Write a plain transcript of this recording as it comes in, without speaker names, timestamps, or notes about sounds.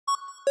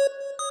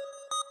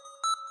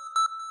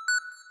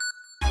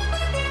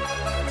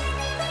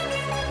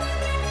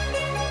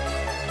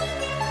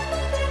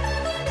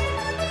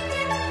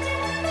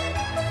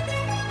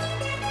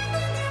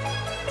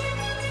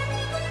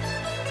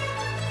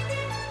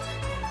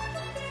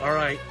All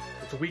right,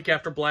 it's a week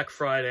after Black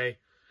Friday,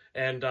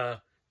 and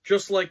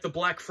just like the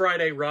Black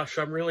Friday rush,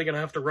 I'm really going to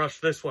have to rush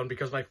this one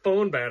because my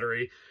phone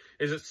battery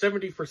is at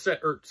 70%,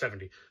 or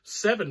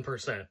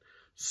 77%.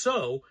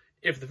 So,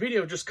 if the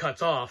video just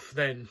cuts off,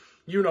 then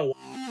you know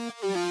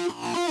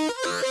why.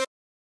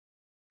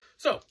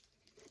 So,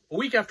 a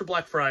week after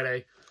Black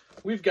Friday,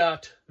 we've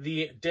got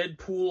the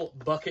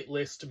Deadpool bucket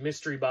list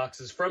mystery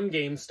boxes from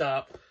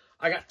GameStop.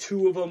 I got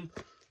 2 of them,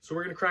 so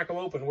we're going to crack them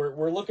open.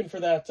 We're looking for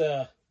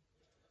that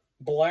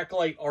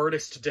blacklight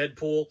artist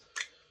Deadpool.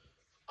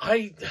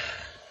 I'm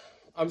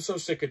so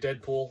sick of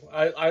Deadpool.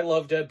 I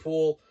love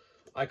Deadpool.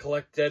 I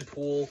collect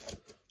Deadpool,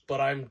 but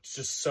I'm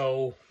just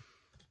so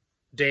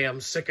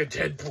damn sick of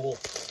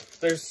Deadpool.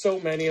 There's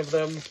so many of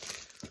them,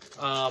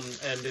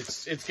 and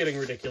it's getting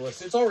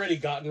ridiculous. It's already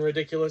gotten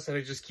ridiculous, and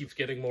it just keeps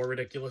getting more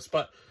ridiculous.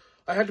 But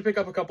I had to pick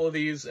up a couple of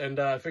these, and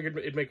I figured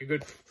it'd make a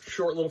good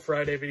short little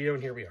Friday video,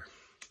 and here we are.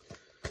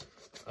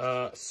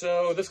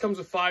 So this comes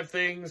with 5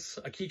 things: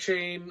 a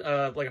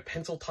keychain, like a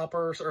pencil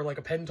topper, or like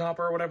a pen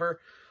topper or whatever,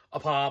 a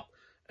pop,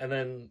 and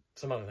then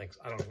some other things.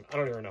 I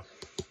don't even know.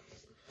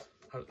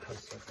 How's it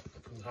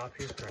from the top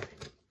here? Right.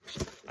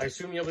 I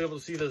assume you'll be able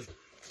to see the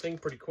thing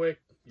pretty quick.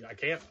 Yeah, I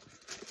can't.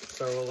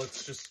 So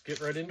let's just get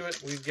right into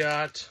it. We've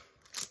got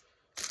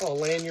a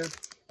lanyard,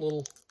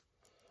 little.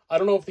 I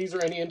don't know if these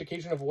are any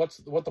indication of what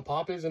the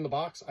pop is in the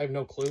box. I have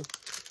no clue.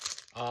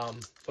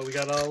 But we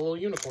got a little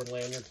unicorn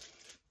lanyard.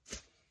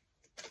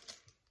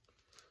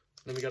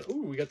 Then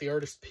we got the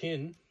artist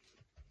pin.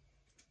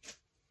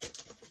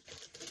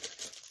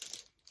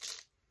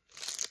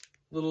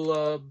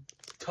 Little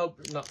tub,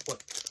 not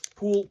what?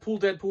 Pool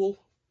Deadpool.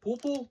 Pool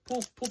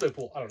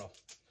Deadpool. I don't know.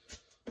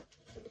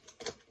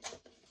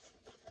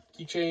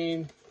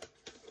 Keychain.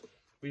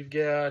 We've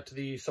got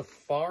the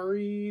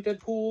Safari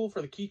Deadpool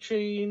for the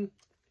keychain.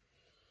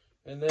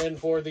 And then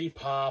for the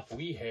pop,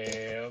 we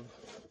have...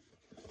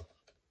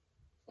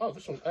 Oh,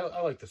 this one.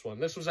 I like this one.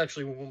 This was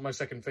actually my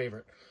second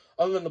favorite.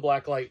 Other than the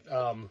blacklight,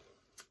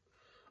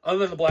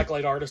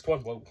 artist one.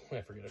 Whoa,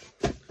 I forget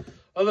it.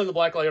 Other than the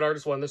blacklight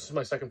artist one, this is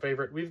my second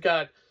favorite. We've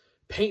got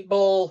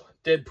paintball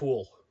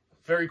Deadpool.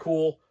 Very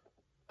cool.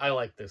 I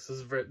like this.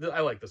 I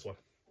like this one.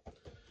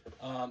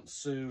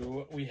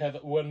 So we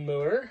have one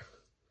more.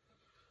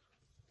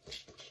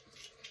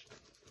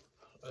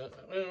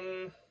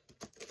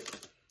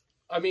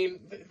 I mean,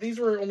 these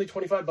were only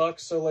 25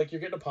 bucks, so like you're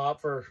getting a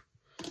pop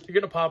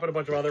and a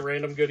bunch of other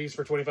random goodies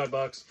for 25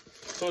 bucks.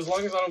 So as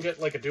long as I don't get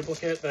like a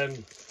duplicate,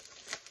 then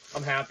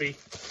I'm happy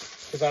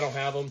because I don't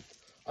have them.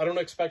 I don't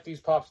expect these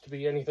pops to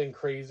be anything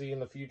crazy in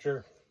the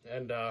future.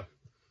 And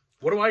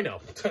what do I know?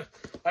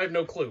 I have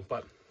no clue,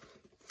 but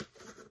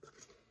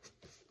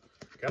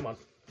come on,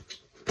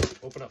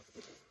 open up.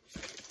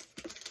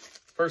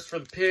 First for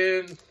the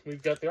pin,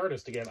 we've got the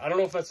artist again. I don't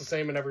know if that's the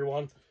same in every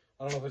one.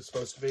 I don't know if it's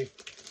supposed to be.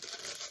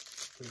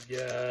 We've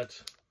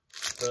got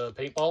the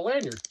paintball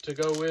lanyard to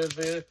go with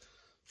the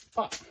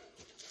pop.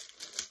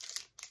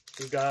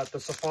 We've got the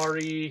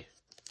Safari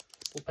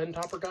little pen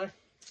topper guy.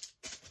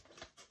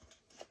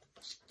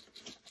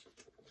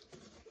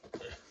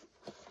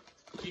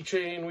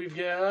 Keychain, we've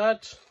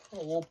got a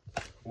little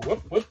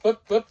whoop.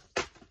 You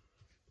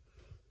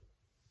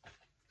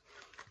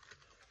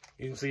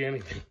didn't see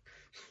anything.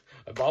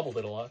 I bobbled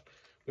it a lot.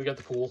 We got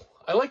the pool.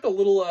 I like the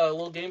little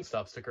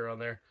GameStop sticker on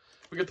there.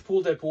 We got the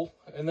pool Deadpool,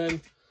 and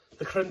then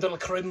the creme de la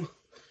creme.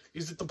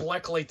 Is it the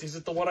blacklight? Is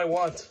it the one I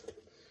want?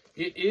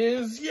 It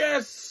is.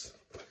 Yes,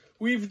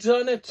 we've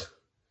done it.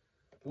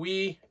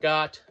 We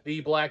got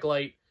the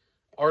blacklight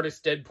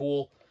artist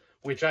Deadpool,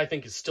 which I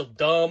think is still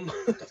dumb.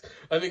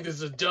 I think this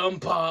is a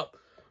dumb pop,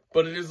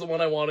 but it is the one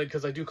I wanted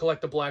because I do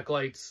collect the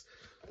blacklights.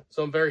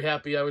 So I'm very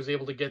happy I was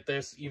able to get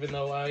this, even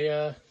though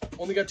I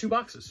only got 2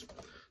 boxes.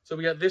 So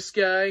we got this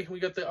guy, we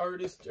got the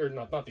artist, or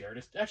not the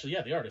artist. Actually,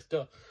 yeah, the artist,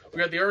 duh. We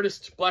got the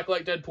artist,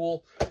 blacklight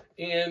Deadpool,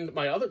 and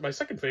my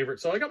second favorite.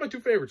 So I got my 2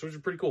 favorites, which are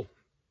pretty cool.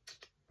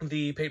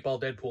 The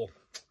paintball Deadpool.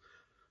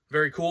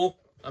 Very cool.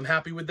 I'm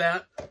happy with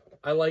that.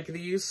 I like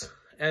these,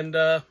 and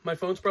my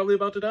phone's probably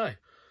about to die.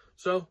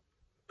 So,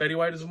 Betty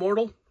White is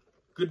immortal.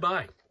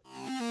 Goodbye.